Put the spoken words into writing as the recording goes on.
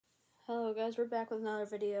Hello guys, we're back with another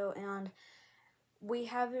video, and we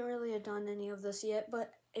haven't really done any of this yet,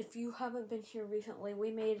 but if you haven't been here recently,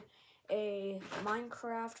 we made a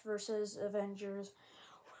Minecraft versus Avengers.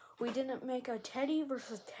 We didn't make a teddy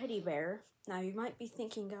versus teddy bear. Now you might be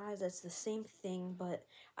thinking, guys, it's the same thing, but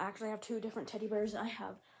I actually have two different teddy bears. I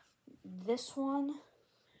have this one,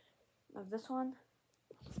 this one.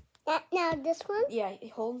 Now this one? Yeah,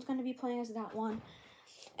 Holden's going to be playing as that one.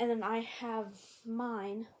 And then I have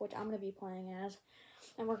mine, which I'm going to be playing as.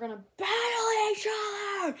 And we're going to battle each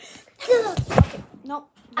other! Okay, nope.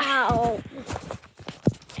 Ow.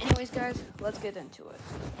 Anyways, guys, let's get into it.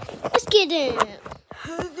 Let's get in.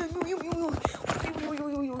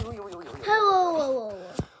 Hello.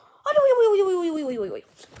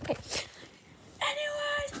 Okay.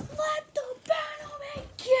 Anyways, let the battle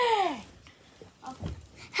begin! Okay.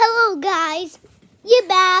 Hello, guys. You're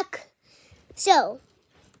back. So,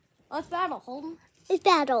 Let's battle, Holden. it's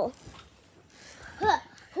battle.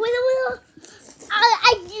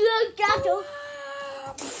 I got to.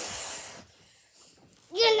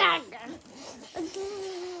 You're not gonna.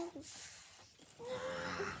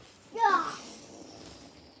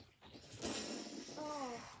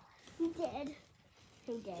 He did.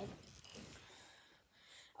 He did.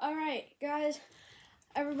 Alright, guys.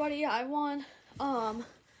 Everybody, I won.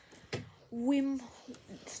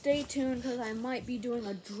 Stay tuned because I might be doing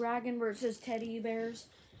a dragon versus teddy bears.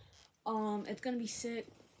 It's gonna be sick.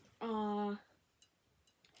 Yeah,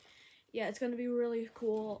 it's gonna be really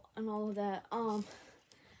cool and all of that.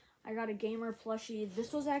 I got a gamer plushie.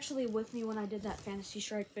 This was actually with me when I did that Fantasy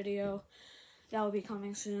Strike video. That will be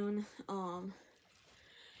coming soon.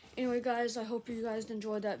 Anyway, guys, I hope you guys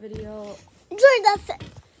enjoyed that video. Enjoy the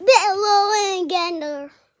battle and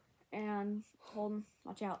gander. And Holden,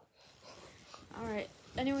 watch out. Alright,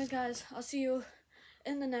 anyways, guys, I'll see you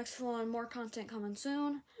in the next one. More content coming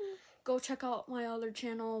soon. Go check out my other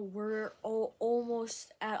channel. We're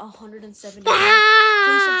almost at 170.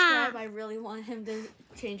 Please subscribe. I really want him to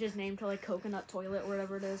change his name to like Coconut Toilet or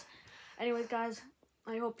whatever it is. Anyways, guys,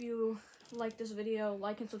 I hope you like this video.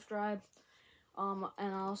 Like and subscribe. And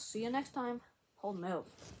I'll see you next time. Hold move.